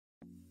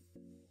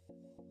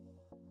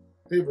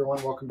Hey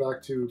everyone, welcome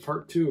back to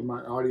part 2 of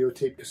my audio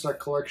tape cassette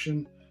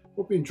collection.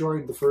 Hope you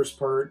enjoyed the first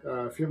part.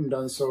 If you haven't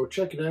done so,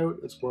 check it out,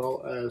 as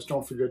well as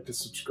don't forget to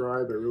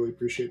subscribe. I really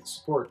appreciate the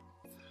support.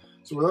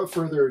 So without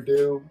further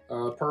ado,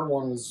 part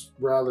 1 was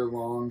rather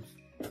long.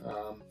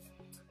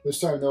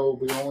 This time though,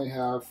 we only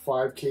have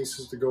 5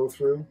 cases to go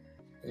through,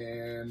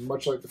 and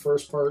much like the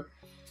first part,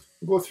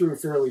 we'll go through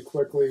it fairly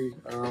quickly.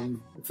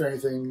 If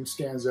anything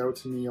stands out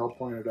to me, I'll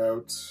point it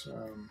out.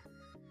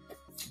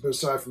 But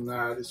aside from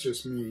that, it's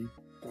just me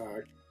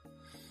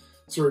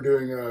sort of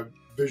doing a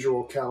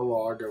visual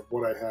catalog of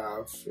what I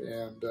have,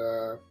 and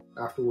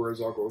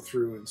afterwards I'll go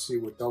through and see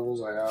what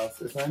doubles I have,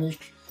 if any.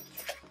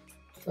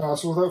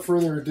 So without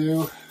further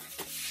ado,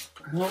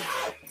 okay,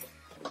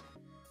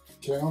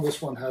 I know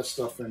this one has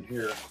stuff in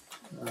here.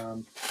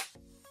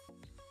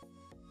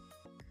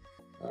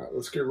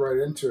 Let's get right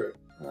into it.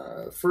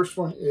 First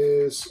one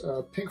is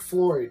Pink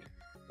Floyd,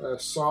 A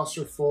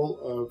Saucer Full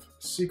of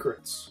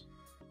Secrets.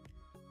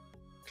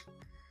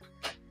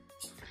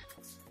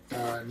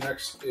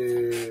 Next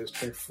is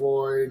Pink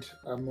Floyd,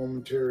 A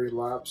Momentary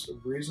Lapse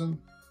of Reason.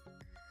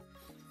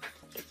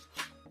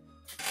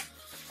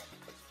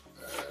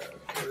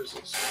 What is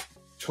this?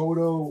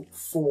 Toto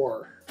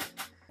 4.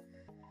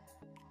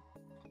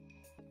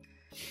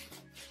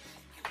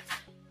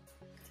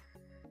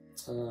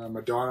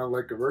 Madonna,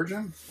 Like a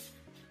Virgin.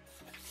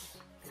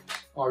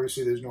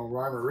 Obviously there's no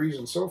rhyme or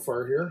reason so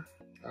far here.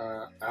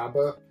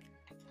 ABBA,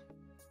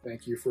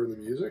 Thank You for the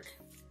Music.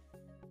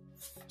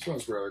 This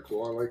one's rather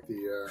cool. I like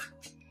the,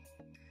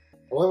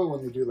 I love it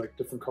when they do like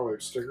different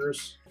colored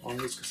stickers on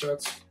these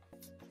cassettes.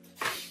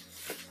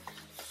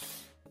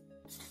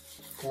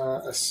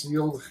 A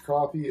sealed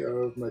copy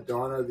of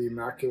Madonna, The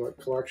Immaculate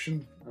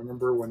Collection. I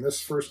remember when this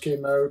first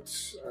came out,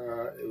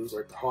 it was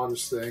like the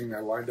hottest thing. I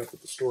lined up at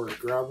the store to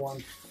grab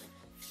one.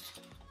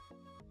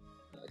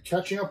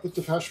 Catching Up with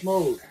Depeche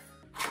Mode.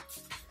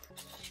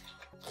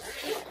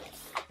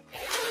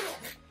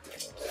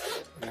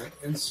 And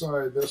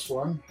inside this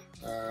one,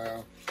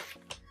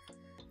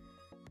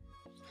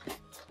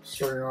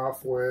 starting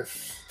off with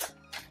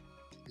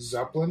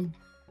Zeppelin.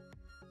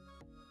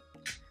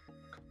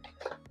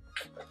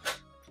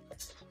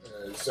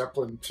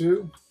 Zeppelin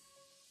 2.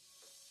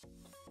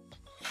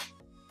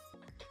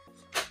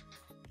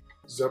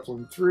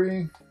 Zeppelin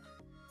 3.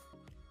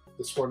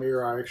 This one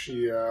here I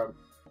actually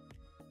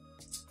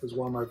is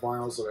one of my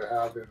vinyls that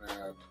I have in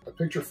a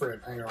picture frame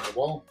hanging on the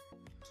wall.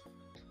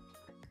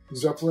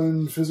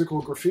 Zeppelin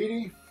Physical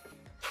Graffiti.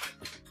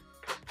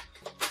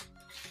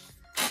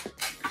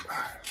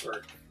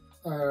 Sorry.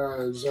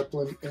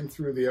 Zeppelin In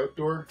Through the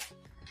Outdoor.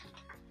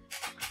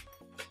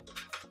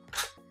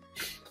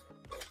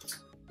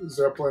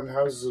 Zeppelin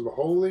Houses of the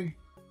Holy.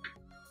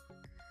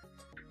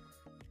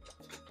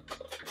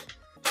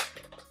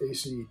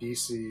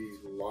 AC/DC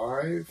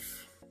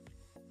Live.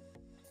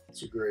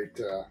 It's a great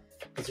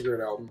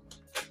album.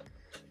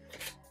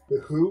 The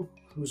Who,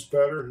 Who's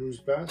Better, Who's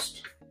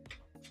Best.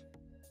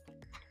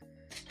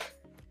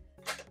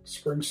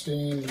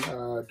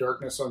 Springsteen,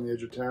 Darkness on the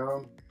Edge of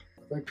Town.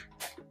 I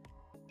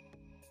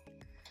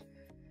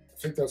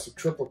think that's a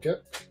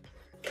triplicate,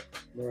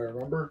 what I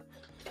remember.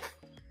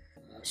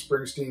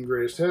 Springsteen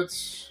Greatest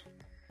Hits.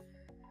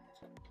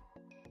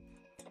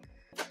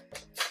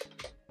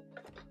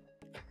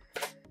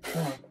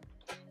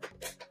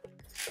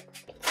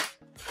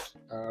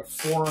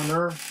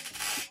 Foreigner,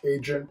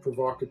 Agent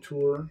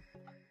Provocateur.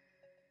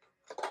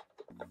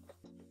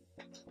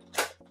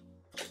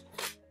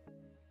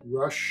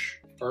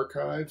 Rush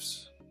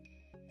Archives.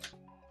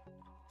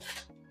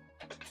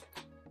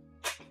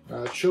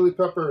 Chili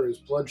Peppers,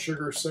 Blood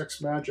Sugar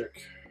Sex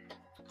Magic.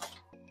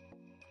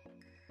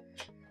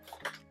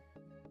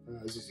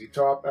 ZZ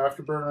Top,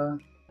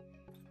 Afterburner.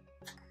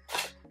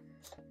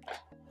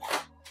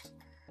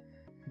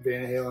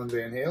 Van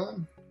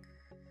Halen.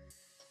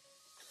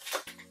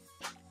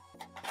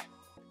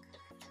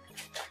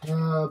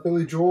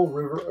 Billy Joel,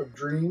 River of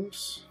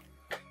Dreams.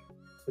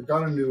 I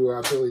got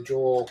into Billy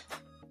Joel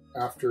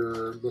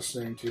after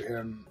listening to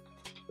him,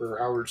 or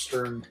Howard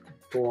Stern,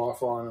 go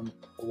off on him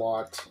a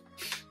lot.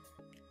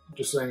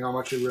 Just saying how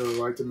much he really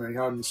liked him, and he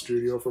had him in the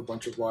studio for a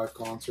bunch of live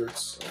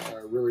concerts.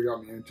 Really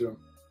got me into him.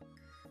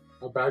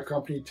 Bad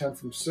Company, 10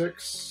 from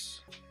 6.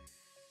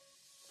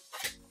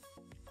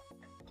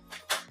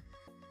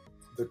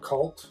 The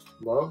Cult,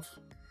 Love.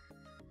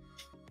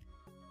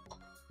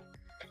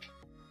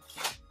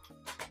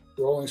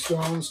 Rolling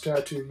Stones,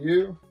 Tattoo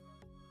You.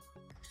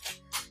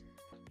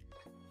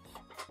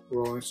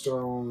 Rolling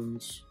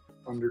Stones,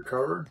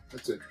 Undercover.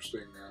 That's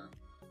interesting.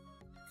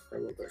 I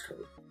love that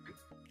cover.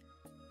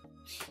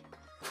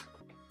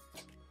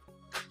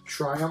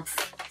 Triumph,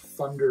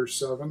 Thunder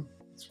 7.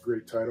 It's a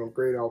great title,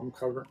 great album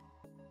cover.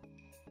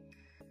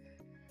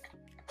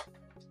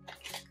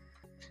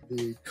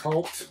 The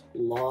Cult,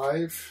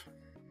 Live,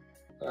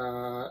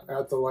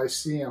 at the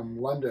Lyceum,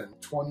 London,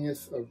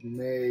 20th of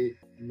May,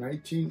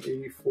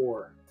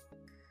 1984.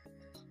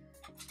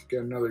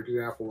 Get another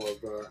example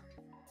of, I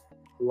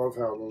love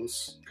how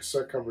those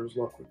cassette covers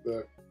look with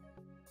the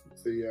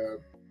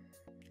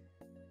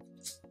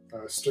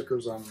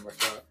stickers on them like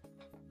that.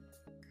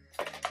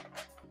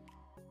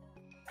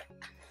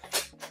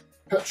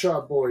 Pet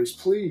Shop Boys,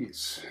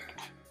 Please.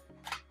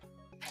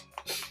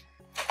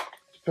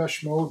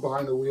 Depeche Mode,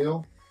 Behind the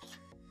Wheel.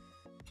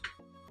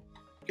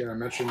 Again, I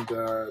mentioned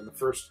in the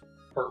first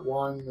part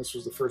one, this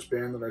was the first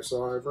band that I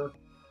saw ever.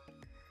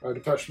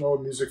 Depeche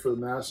Mode, Music for the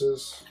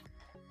Masses.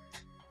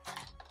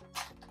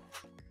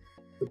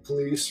 The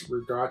Police,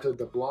 Regatta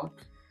de Blanc.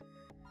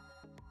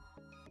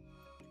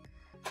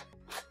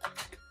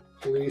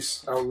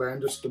 Police,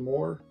 Outlandish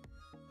d'Amour.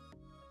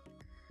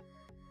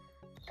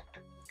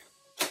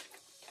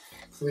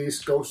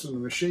 Police, Ghost in the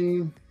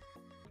Machine.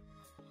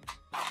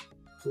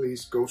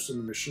 Police, Ghost in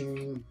the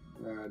Machine.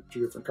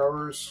 Two different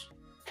covers.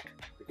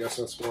 I guess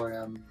that's why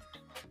I'm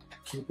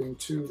keeping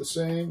two the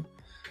same.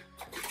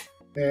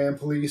 And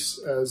Police,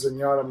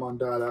 Zenyatta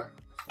Mondada.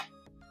 I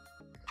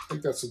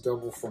think that's a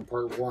double from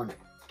part one.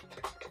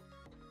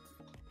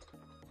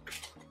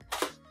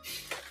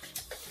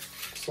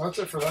 So that's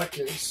it for that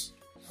case.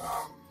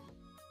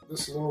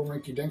 This little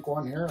rinky-dink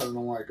one here, I don't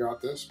know why I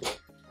got this, but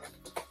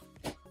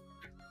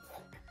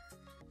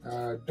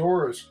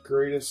Doors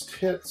Greatest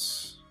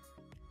Hits.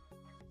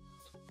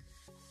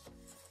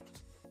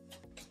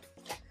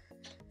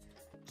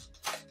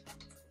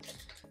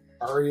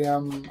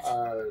 REM,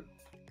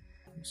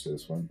 what's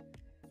this one?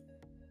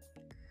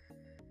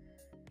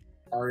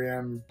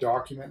 REM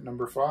Document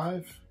number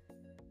 5.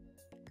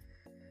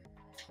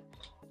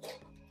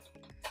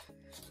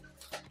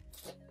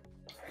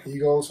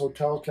 Eagles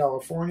Hotel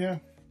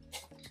California.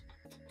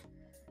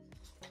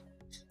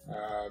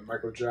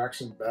 Michael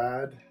Jackson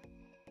Bad.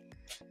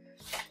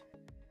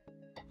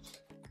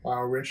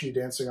 Wow, Richie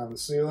Dancing on the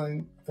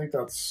Ceiling. I think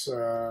that's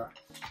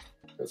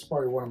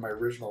probably one of my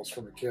originals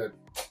from a kid.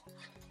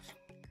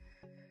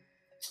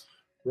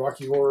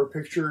 Rocky Horror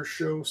Picture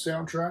Show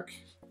soundtrack.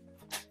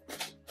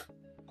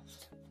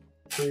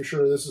 Pretty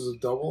sure this is a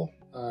double.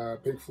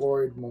 Pink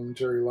Floyd,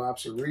 Momentary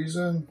Lapse of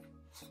Reason.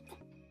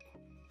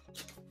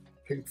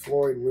 Pink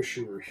Floyd, Wish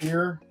You Were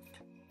Here.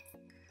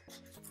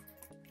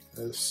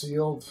 A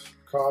sealed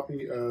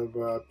copy of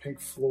Pink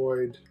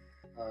Floyd,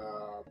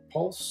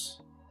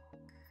 Pulse.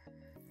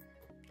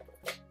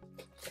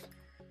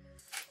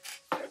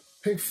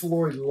 Pink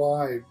Floyd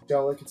Live,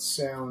 Delicate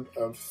Sound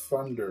of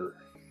Thunder.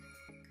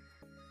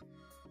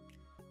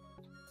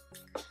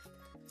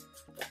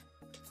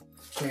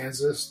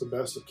 Kansas, The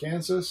Best of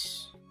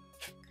Kansas.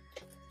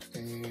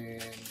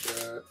 And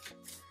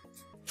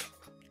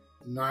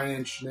 9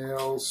 Inch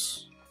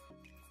Nails,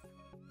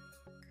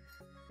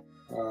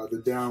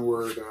 The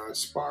Downward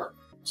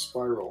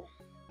Spiral.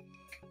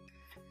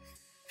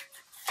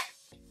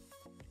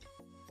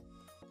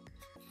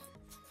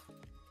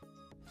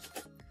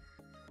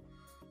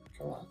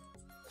 Come on.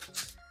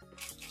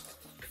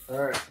 All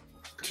right,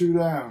 2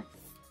 down,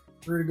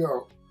 3 to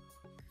go.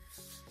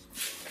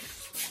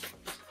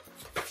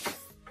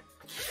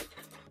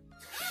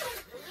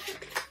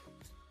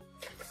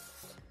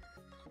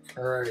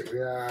 All right, we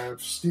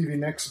have Stevie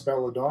Nicks,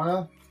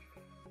 Belladonna.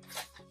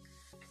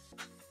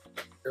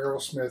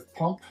 Aerosmith,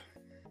 Pump.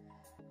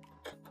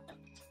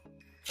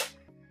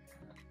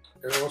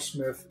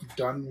 Aerosmith,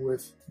 Done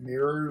with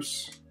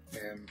Mirrors.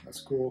 And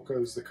that's cool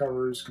because the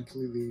cover is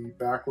completely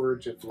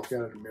backwards. You have to look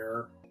at it in a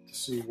mirror to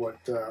see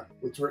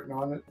what's written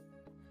on it.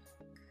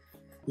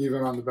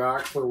 Even on the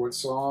back for what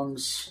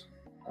songs,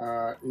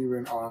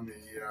 even on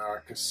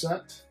the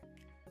cassette,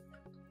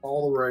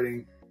 all the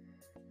writing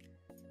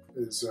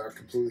is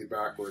completely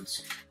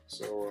backwards.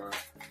 So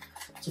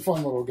it's a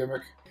fun little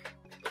gimmick.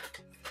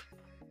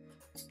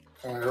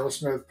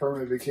 Aerosmith,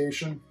 Permanent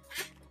Vacation.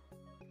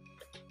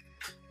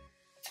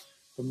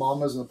 The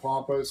Mamas and the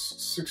Papas,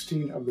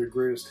 16 of their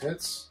greatest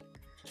hits.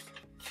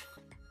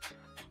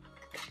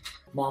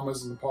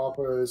 Mamas and the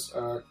Papas,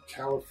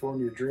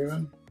 California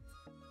Dreamin'.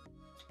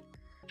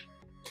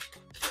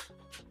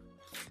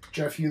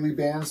 Jeff Healey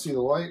Band, See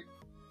the Light.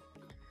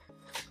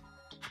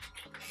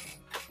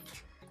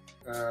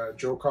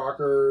 Joe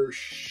Cocker,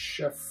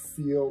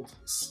 Sheffield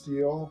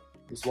Steel.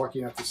 Was lucky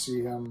enough to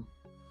see him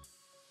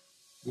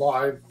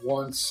live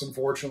once.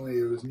 Unfortunately,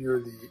 it was near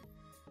the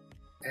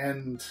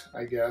end,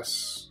 I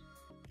guess,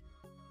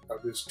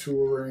 of his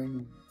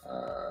touring.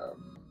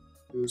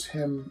 It was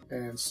him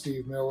and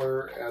Steve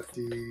Miller at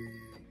the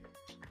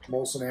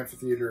Molson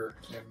Amphitheater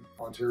in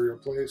Ontario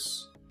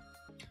Place.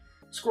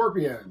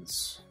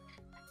 Scorpions.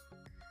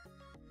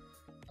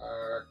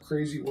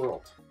 Crazy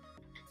World.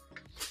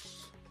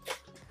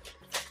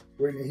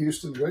 Whitney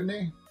Houston,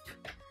 Whitney.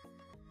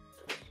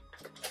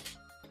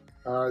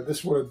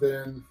 This would have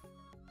been,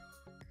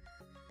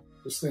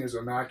 this thing is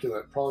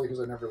immaculate, probably because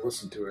I never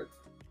listened to it.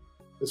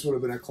 This would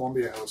have been a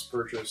Columbia House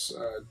purchase.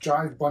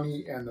 Jive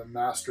Bunny and the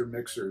Master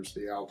Mixers,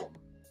 the album.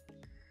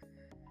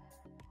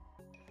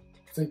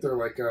 I think they're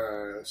like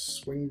a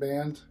swing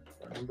band,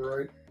 if I remember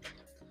right.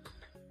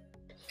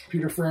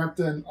 Peter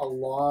Frampton,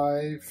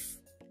 Alive.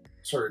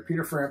 Sorry,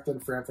 Peter Frampton,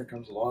 Frampton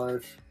Comes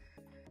Alive.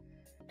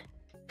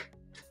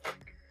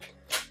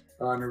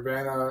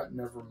 Nirvana,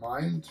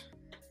 Nevermind.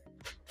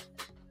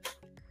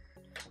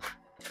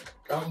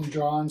 Elton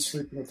John,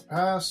 Sleeping with the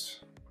Past.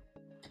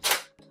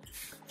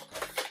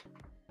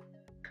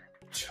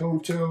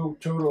 Toto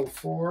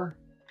 4.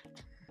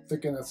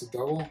 Thinking that's a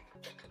double.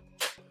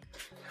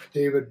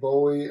 David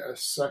Bowie, A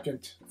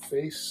Second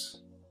Face.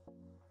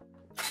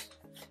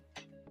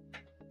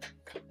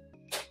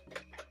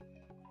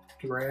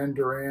 Duran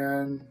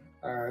Duran,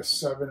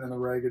 7 and the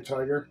Ragged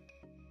Tiger.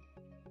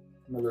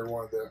 Another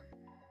one of the,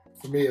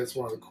 for me, it's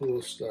one of the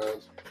coolest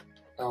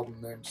album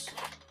names.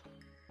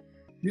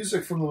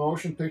 Music from the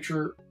motion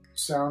picture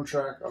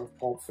soundtrack of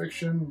Pulp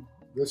Fiction.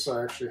 This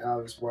I actually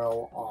have as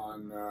well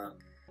on,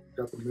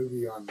 got the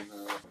movie on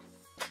a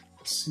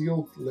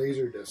sealed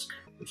Laserdisc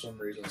for some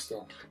reason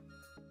still.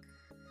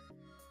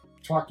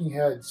 Talking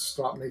Heads,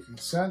 Stop Making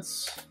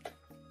Sense.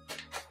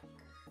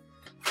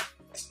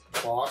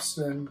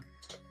 Boston,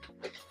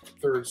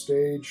 Third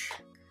Stage.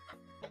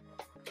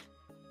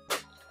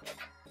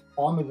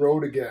 On the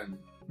Road Again.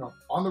 No,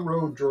 On the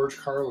Road, George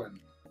Carlin.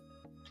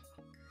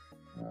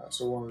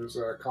 So one of his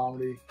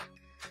comedy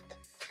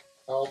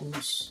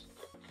albums.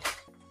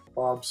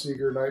 Bob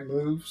Seger, Night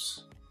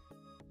Moves.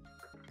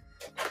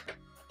 I'm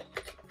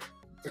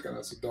thinking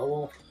that's a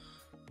double.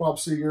 Bob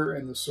Seger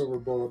and the Silver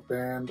Bullet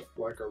Band,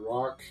 Like a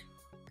Rock.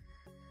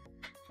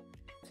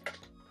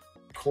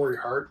 Corey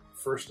Hart,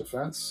 First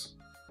Offense.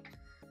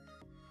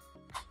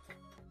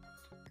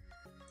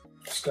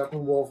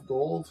 Steppenwolf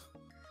Gold.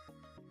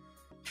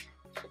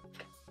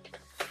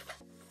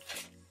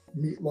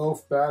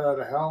 Meatloaf, Bad Out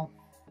of Hell,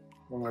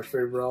 one of my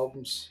favorite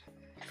albums.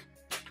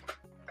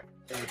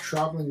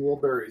 Traveling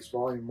Wilburys,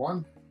 Volume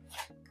 1.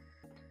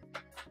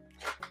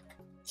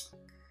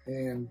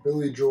 And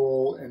Billy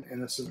Joel and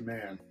Innocent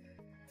Man.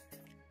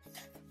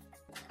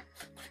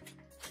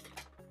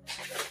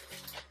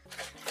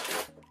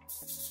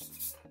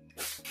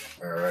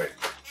 All right,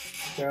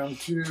 down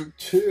to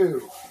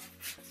 2.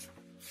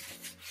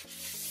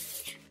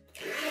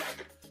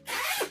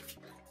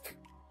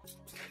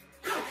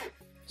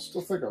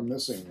 Still think I'm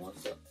missing one,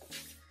 but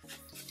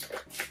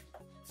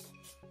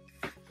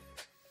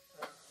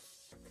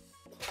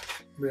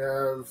we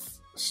have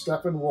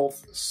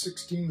Steppenwolf,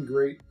 16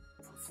 Great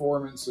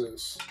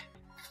Performances.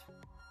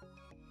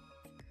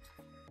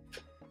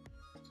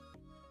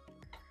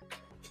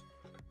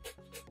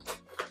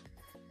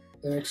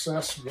 In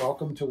Excess,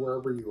 Welcome to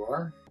Wherever You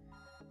Are.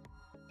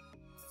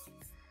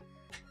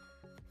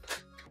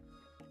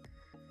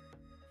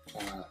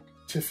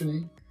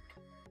 Tiffany.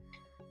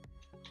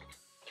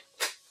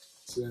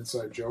 It's an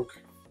inside joke.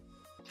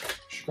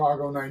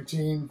 Chicago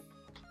 19.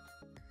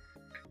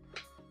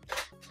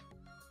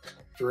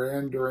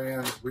 Duran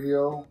Duran,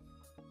 Rio.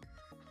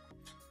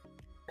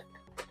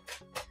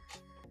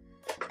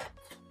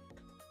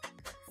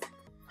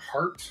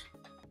 Heart.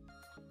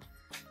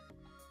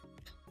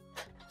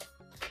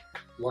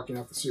 Lucky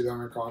enough to see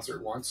them in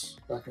concert once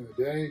back in the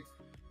day.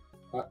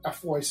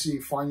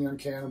 FYC, Fine Young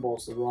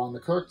Cannibals, The Raw and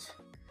the Cooked.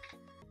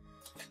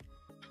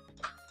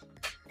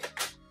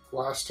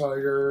 Glass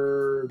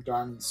Tiger,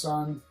 Diamond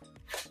Sun.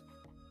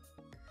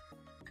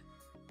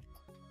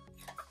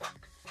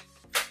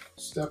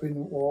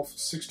 Steppenwolf,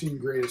 16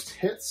 Greatest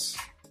Hits.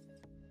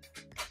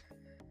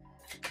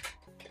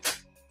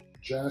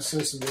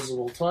 Genesis,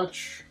 Invisible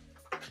Touch.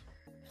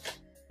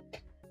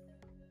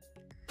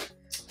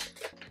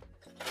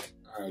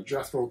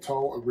 Jethro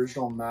Tull,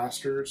 Original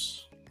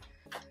Masters.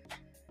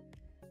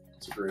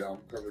 That's a great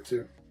album cover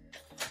too.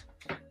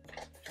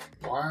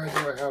 Why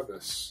do I have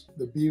this?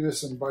 The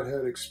Beavis and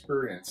Butthead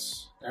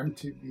Experience.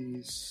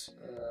 MTV's,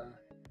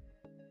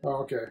 oh,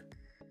 okay.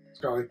 It's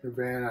got like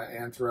Nirvana,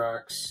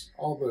 Anthrax,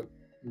 all the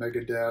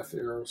Megadeth,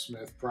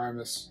 Aerosmith,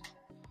 Primus.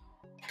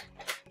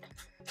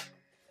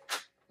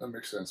 That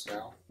makes sense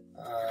now.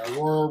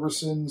 Roy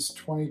Orbison's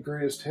 20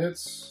 Greatest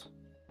Hits.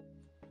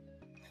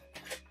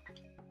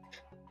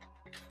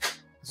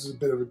 This is a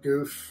bit of a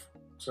goof,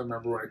 so I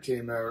remember when it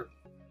came out.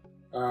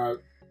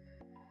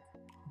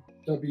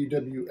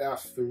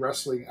 WWF, the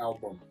wrestling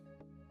album.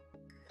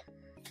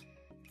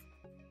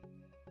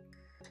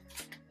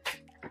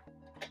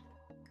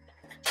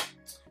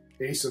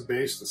 Ace of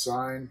Base, The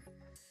Sign.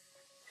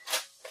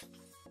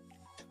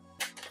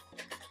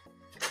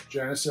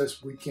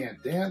 Genesis, We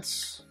Can't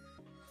Dance.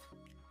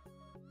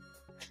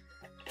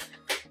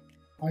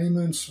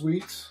 Honeymoon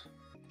Suite.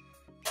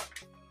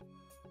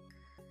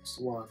 That's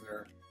the one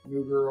there.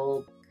 New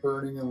Girl,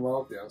 Burning in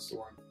Love. Yeah, that's the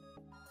one.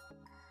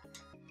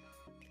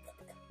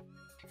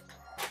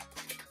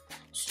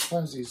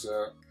 Sometimes these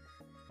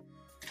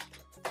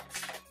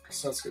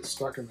cassettes get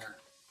stuck in there.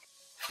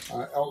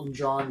 Elton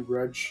John,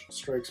 Reg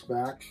Strikes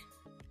Back.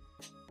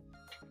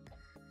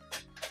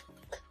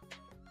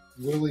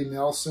 Willie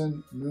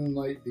Nelson,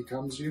 Moonlight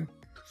Becomes You.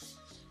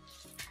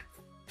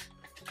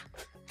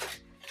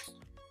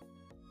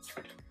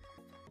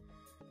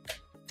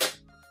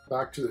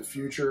 Back to the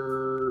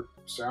Future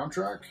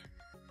soundtrack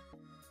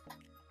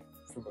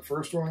from the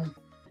first one.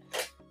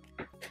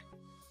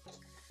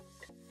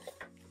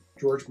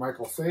 George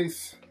Michael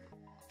Faith.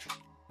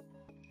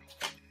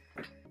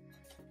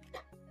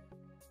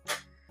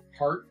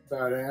 Heart,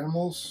 Bad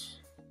Animals.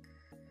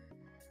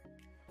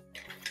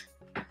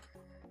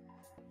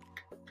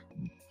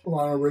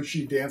 Lionel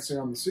Richie dancing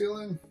on the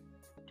ceiling.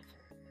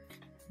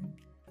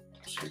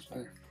 Excuse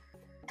me.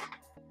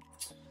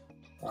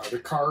 The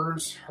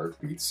Cars,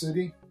 Heartbeat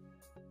City.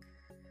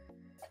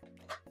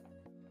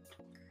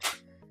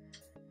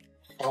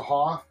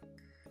 Aha,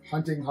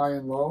 Hunting High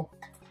and Low.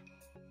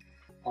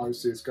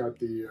 Obviously, it's got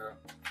the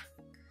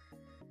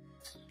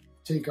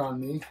Take On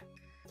Me,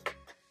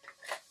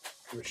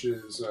 which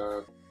is,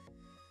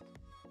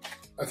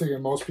 I think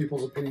in most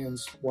people's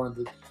opinions, one of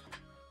the,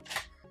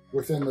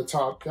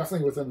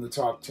 definitely within the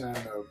top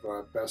 10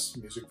 of best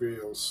music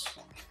videos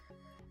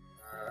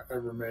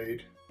ever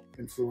made,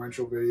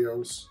 influential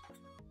videos.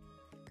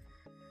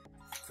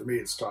 For me,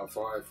 it's top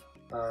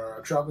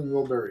 5. Traveling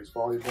Wilburys,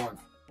 Volume 1.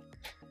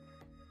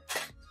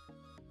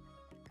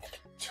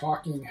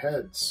 Talking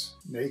Heads,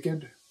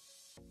 Naked.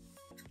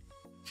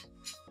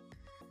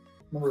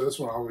 Remember this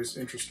one always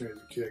interested me as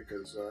a kid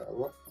because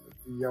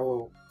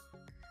yellow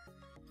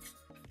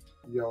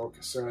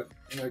cassette,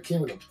 and it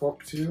came with a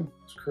book too.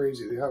 It's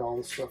crazy. They had all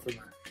this stuff in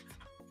there.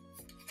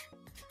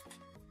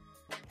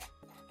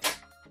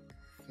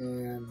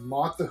 And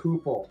Mott the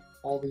Hoople,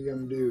 All the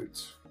Young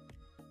Dudes.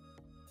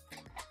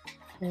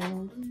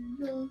 All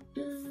the young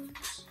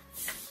dudes.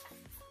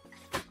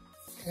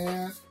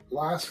 And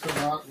last but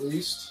not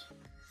least,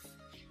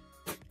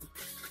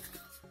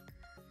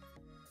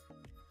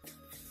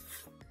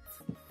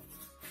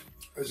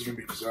 this is going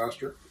to be a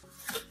disaster.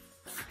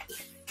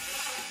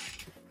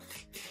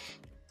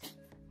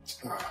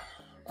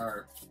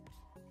 Alright.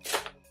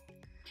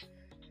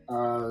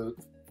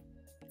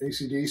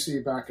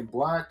 AC/DC, Back in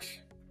Black.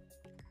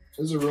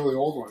 This is a really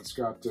old one. It's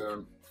got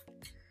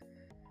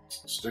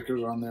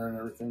stickers on there and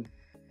everything.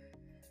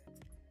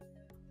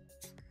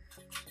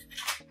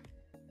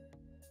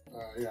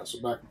 Yeah,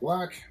 so Back in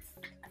Black.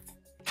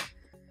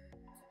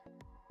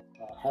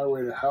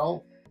 Highway to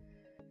Hell.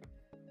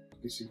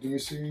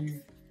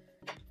 AC/DC.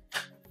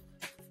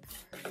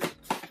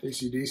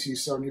 AC/DC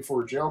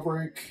 74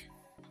 Jailbreak.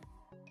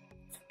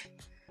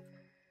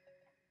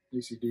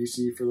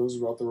 AC/DC, for those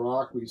about the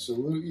rock, we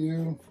salute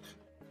you.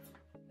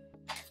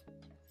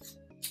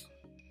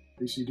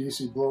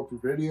 AC/DC, Blow Up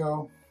Your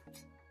Video.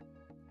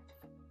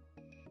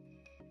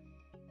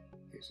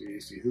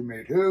 AC/DC, Who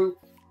Made Who.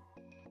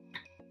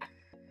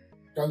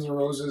 Guns N'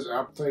 Roses,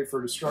 Appetite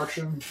for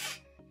Destruction.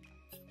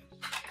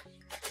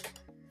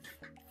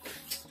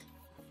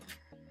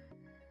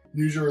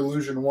 Use Your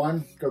Illusion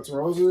 1, Guns N'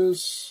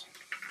 Roses.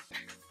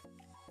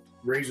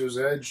 Razor's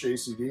Edge,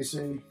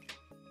 AC/DC.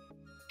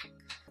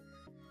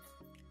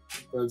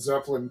 Led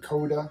Zeppelin,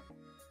 Coda.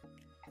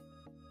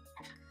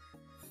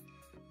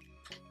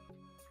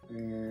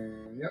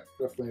 And yep,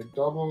 definitely a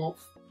double.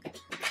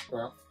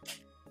 Well,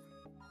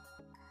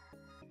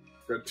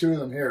 got 2 of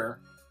them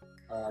here.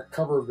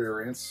 Cover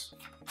variants.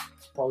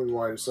 That's probably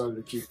why I decided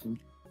to keep them.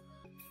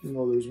 You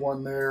know, there's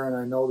one there, and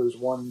I know there's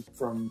one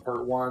from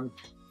part 1.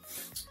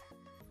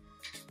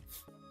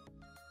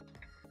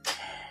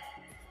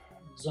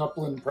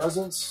 Zeppelin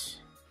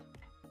Presence.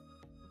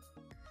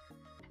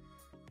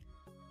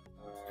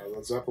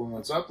 Led Zeppelin,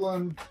 Led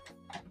Zeppelin.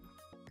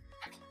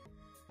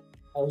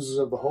 Houses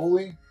of the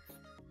Holy.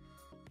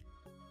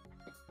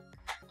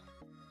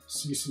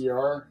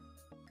 CCR.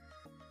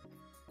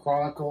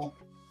 Chronicle.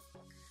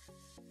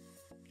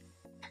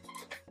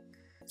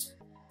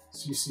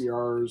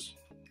 CCR's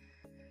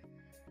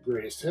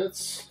Greatest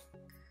Hits.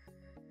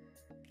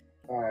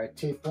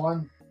 Tape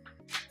 1.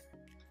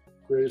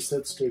 Greatest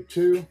Hits, Tape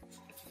 2.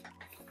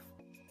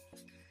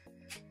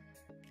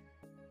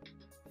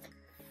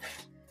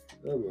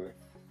 Oh boy.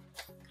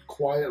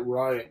 Quiet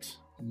Riot,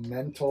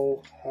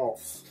 Mental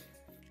Health.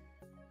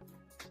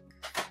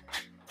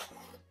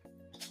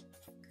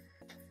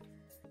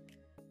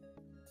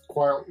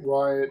 Quiet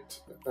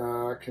Riot,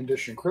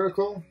 Condition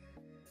Critical.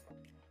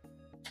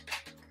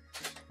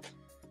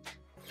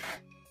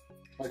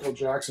 Michael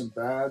Jackson,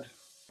 Bad.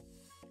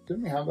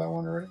 Didn't we have that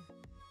one already?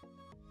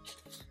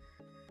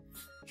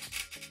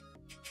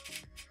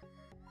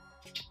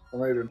 That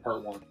might have been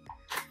part 1.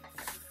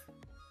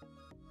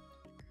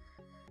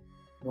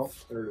 Nope,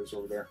 there it is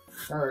over there.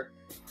 Alright.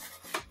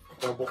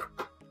 Double.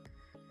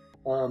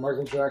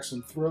 Michael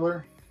Jackson,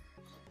 Thriller.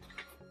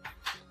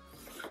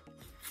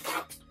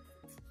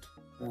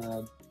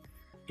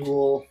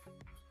 Dual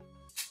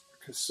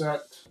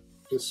cassette.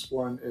 This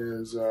one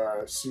is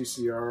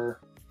CCR.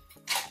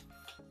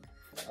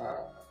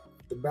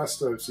 The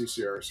best of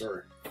CCR,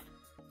 sorry.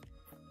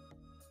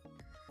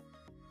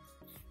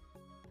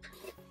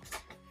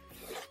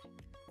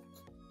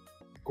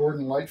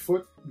 Gordon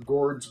Lightfoot,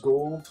 Gord's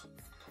Gold.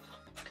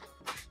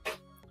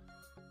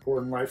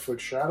 Gordon Lightfoot,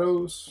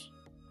 Shadows.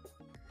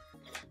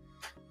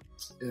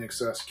 In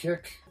Excess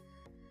Kick.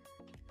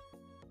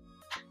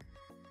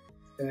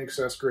 In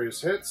Excess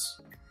Greatest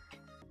Hits.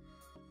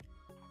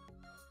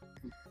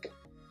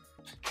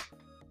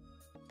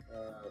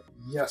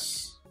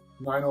 Yes,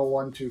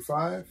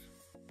 90125.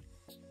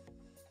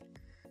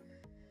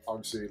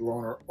 Obviously,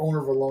 Owner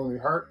of a Lonely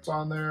Heart's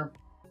on there.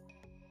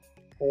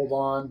 Hold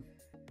On.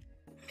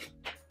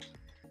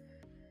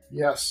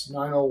 Yes,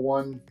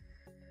 90125.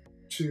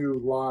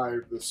 2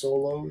 live, the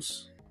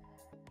solos.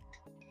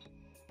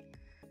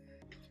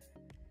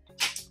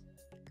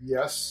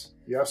 Yes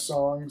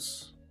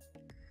songs.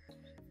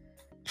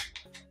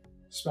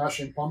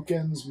 Smashing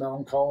Pumpkins,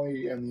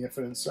 Melancholy and the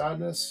Infinite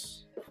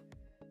Sadness.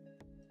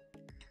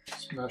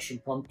 Smashing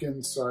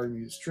Pumpkins,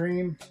 Siamese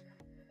Dream.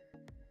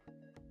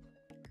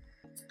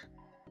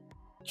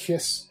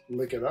 Kiss,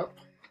 Lick It Up.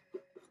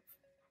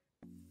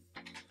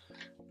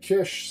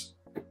 Kiss,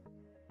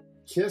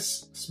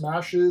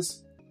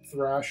 Smashes,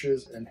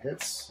 Thrashes, and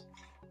Hits.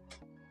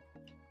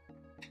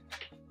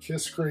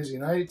 Kiss, Crazy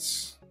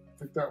Nights. I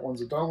think that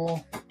one's a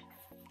double.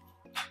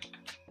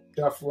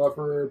 Def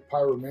Leppard,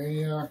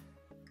 Pyromania.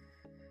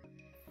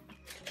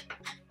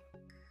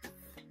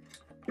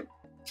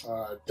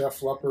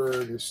 Def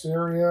Leppard,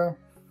 Hysteria.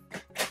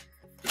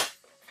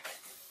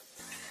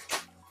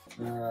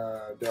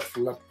 Def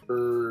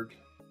Leppard,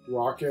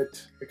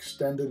 Rocket,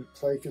 Extended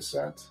Play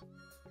Cassette.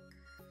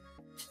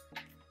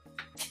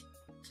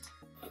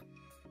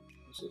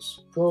 This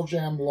is Pearl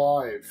Jam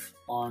Live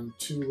on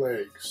 2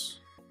 Legs.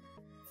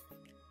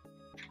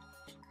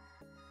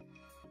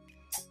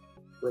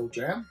 Pearl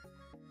Jam.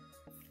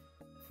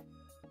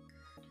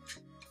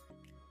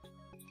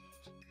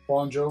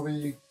 Bon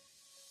Jovi,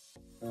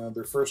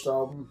 their first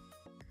album.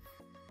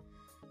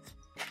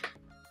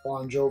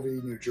 Bon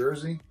Jovi, New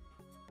Jersey.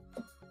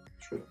 I'm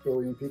sure a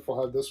billion people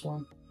had this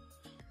one.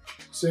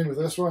 Same with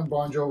this one,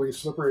 Bon Jovi,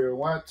 Slippery and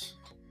Wet.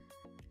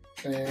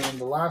 And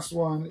the last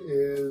one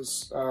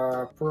is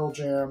Pearl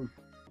Jam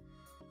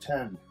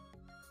 10.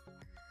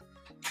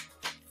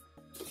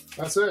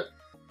 That's it.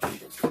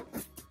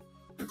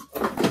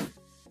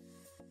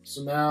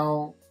 So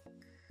now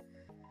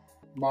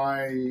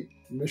my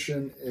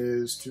mission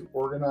is to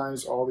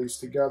organize all these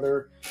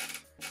together,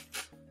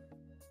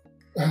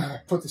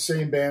 put the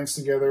same bands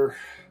together.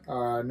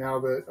 Now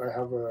that I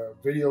have a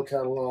video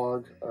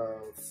catalog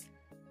of,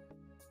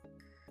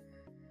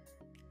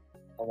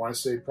 I want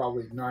to say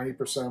probably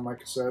 90% of my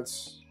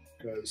cassettes,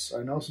 because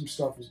I know some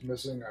stuff is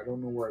missing. I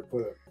don't know where I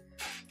put it.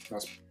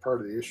 That's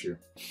part of the issue.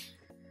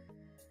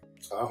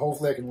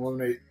 Hopefully I can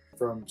eliminate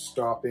from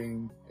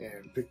stopping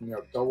and picking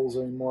up doubles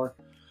anymore.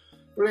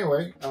 But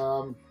anyway,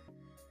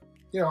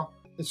 you know,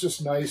 it's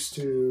just nice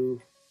to,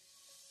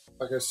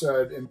 like I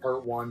said in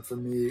part 1, for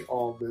me,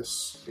 all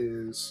this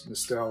is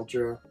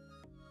nostalgia.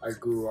 I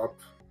grew up,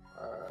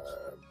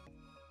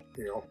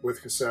 you know,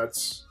 with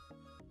cassettes,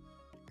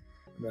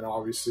 and then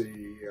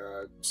obviously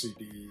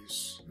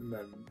CDs, and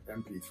then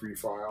MP3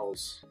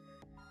 files.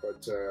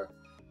 But,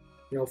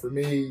 you know, for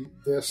me,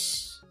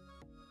 this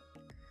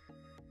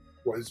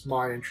was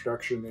my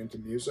introduction into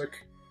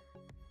music,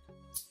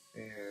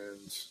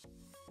 and,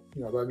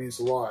 you know, that means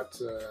a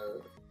lot.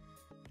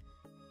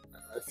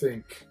 I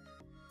think,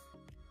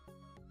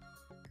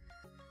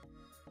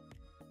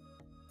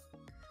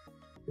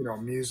 you know,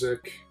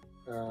 music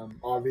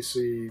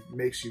obviously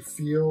makes you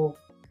feel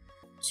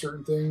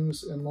certain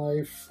things in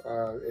life.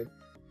 It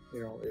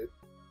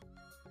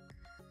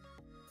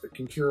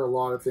can cure a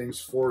lot of things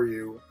for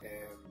you,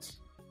 and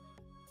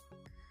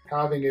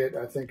having it,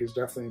 I think, is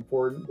definitely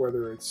important,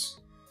 whether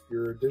it's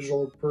you're a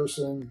digital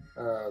person,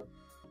 a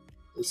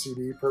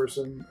CD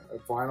person, a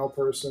vinyl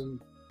person,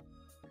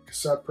 a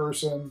cassette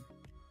person.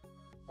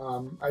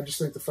 I just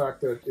think the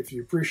fact that if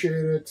you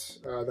appreciate it,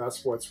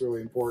 that's what's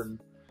really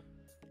important.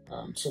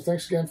 So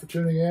thanks again for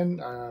tuning in.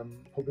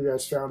 Hope you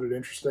guys found it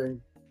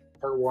interesting,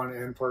 part 1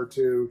 and part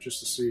 2, just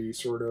to see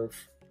sort of,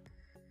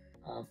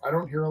 I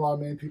don't hear a lot of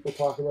many people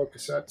talk about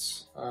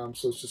cassettes,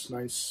 so it's just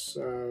nice.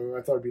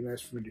 I thought it'd be nice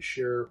for me to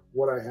share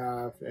what I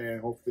have, and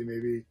hopefully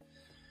maybe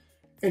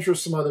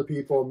interest some other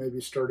people,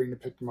 maybe starting to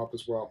pick them up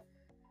as well.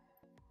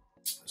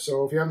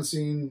 So if you haven't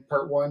seen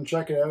part 1,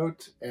 check it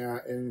out,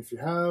 and if you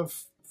have,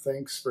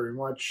 thanks very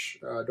much.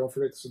 Don't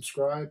forget to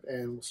subscribe,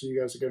 and we'll see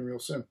you guys again real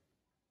soon.